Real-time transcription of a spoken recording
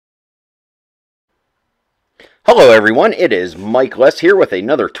Hello everyone, it is Mike Less here with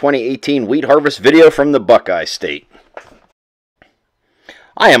another 2018 wheat harvest video from the Buckeye State.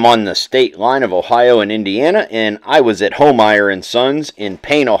 I am on the state line of Ohio and Indiana, and I was at Homeyer & Sons in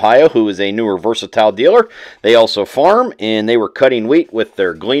Payne, Ohio, who is a newer versatile dealer. They also farm, and they were cutting wheat with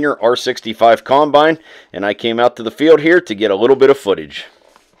their Gleaner R65 combine, and I came out to the field here to get a little bit of footage.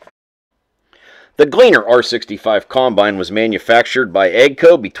 The Gleaner R65 combine was manufactured by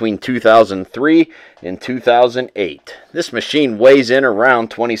AGCO between 2003 and 2008. This machine weighs in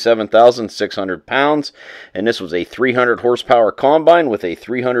around 27,600 pounds, and this was a 300 horsepower combine with a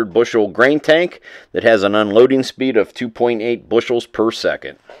 300 bushel grain tank that has an unloading speed of 2.8 bushels per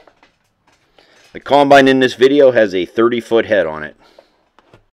second. The combine in this video has a 30-foot head on it.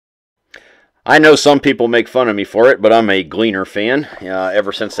 I know some people make fun of me for it, but I'm a Gleaner fan.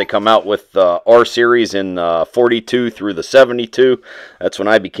 Ever since they come out with the R series in 42 through the 72, that's when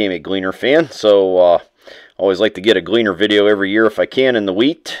I became a Gleaner fan. So always like to get a Gleaner video every year if I can, in the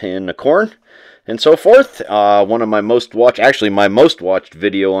wheat, in the corn, and so forth. One of my most watched, actually my most watched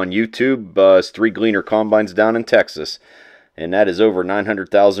video on YouTube is 3 Gleaner combines down in Texas, and that is over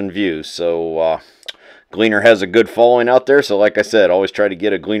 900,000 views. So Gleaner has a good following out there, so like I said, always try to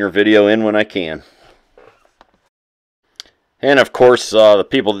get a Gleaner video in when I can. And of course, the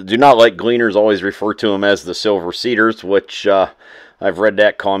people that do not like Gleaners always refer to them as the Silver Cedars, which I've read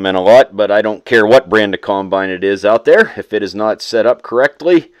that comment a lot, but I don't care what brand of combine it is out there. If it is not set up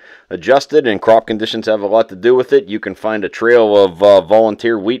correctly, adjusted, and crop conditions have a lot to do with it, you can find a trail of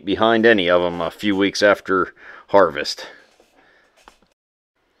volunteer wheat behind any of them a few weeks after harvest.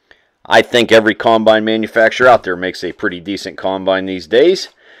 I think every combine manufacturer out there makes a pretty decent combine these days.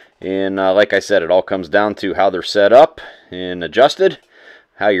 And like I said, it all comes down to how they're set up and adjusted,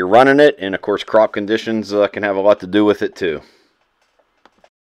 how you're running it, and of course crop conditions can have a lot to do with it too.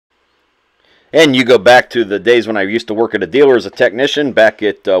 And you go back to the days when I used to work at a dealer as a technician back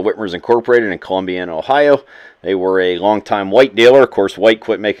at Whitmer's Incorporated in Columbiana, Ohio. They were a long-time White dealer. Of course, White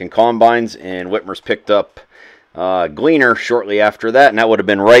quit making combines, and Whitmer's picked up Gleaner shortly after that, and that would have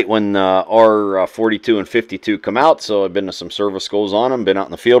been right when R42 and 52 come out. So I've been to some service schools on them, been out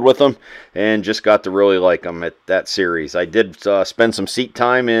in the field with them, and just got to really like them at that series. I did spend some seat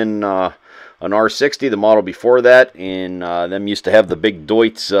time in an R60, the model before that, and them used to have the big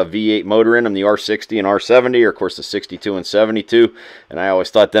Deutz V8 motor in them, the R60 and R70, or of course the 62 and 72, and I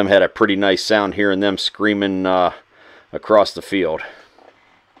always thought them had a pretty nice sound hearing them screaming across the field.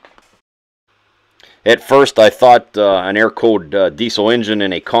 At first, I thought an air-cooled diesel engine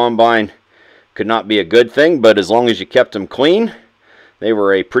in a combine could not be a good thing, but as long as you kept them clean, they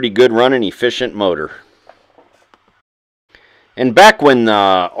were a pretty good running, efficient motor. And back when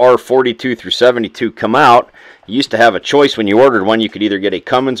R42 through 72 come out, you used to have a choice when you ordered one. You could either get a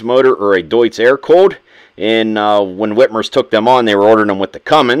Cummins motor or a Deutz air-cooled. And when Whitmer's took them on, they were ordering them with the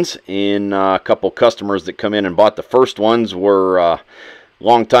Cummins. And a couple customers that come in and bought the first ones were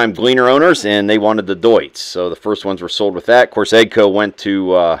long-time Gleaner owners, and they wanted the Deutz. So the first ones were sold with that. Of course, AGCO went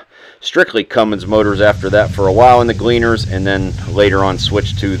to strictly Cummins motors after that for a while in the Gleaners, and then later on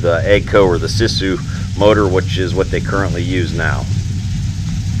switched to the AGCO or the Sisu motor, which is what they currently use now.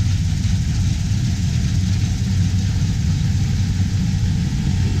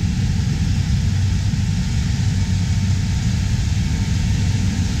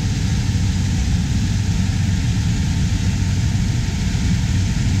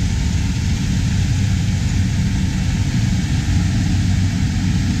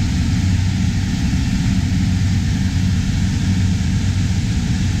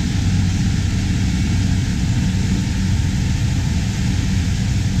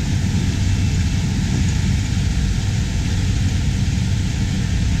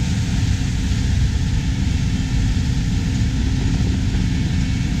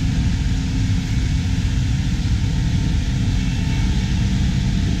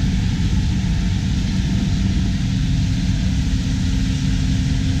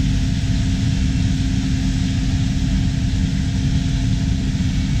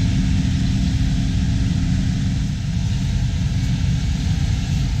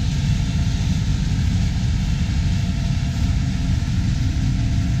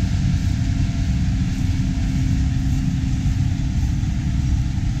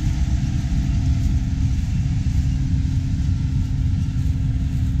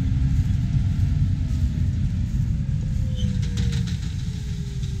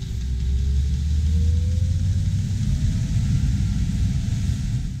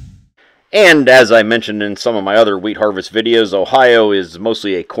 And as I mentioned in some of my other wheat harvest videos, Ohio is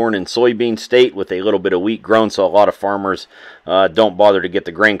mostly a corn and soybean state with a little bit of wheat grown, so a lot of farmers don't bother to get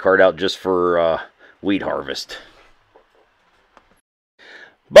the grain cart out just for wheat harvest.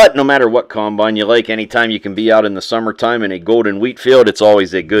 But no matter what combine you like, anytime you can be out in the summertime in a golden wheat field, it's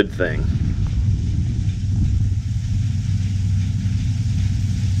always a good thing.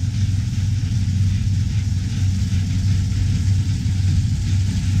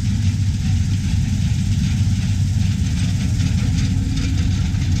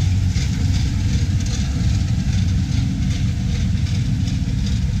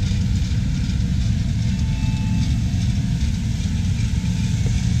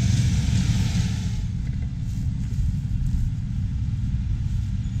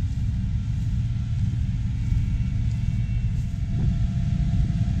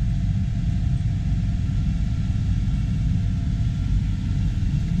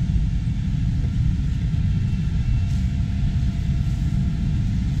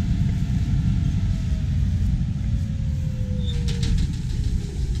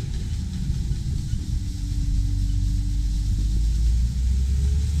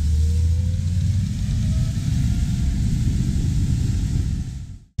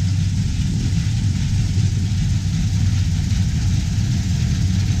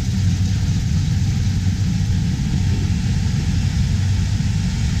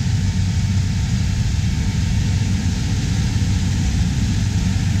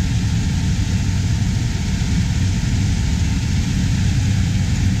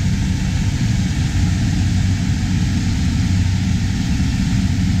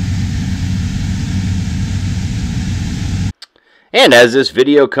 And as this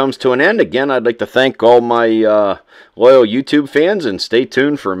video comes to an end, again, I'd like to thank all my loyal YouTube fans, and stay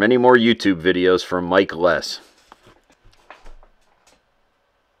tuned for many more YouTube videos from Mike Less.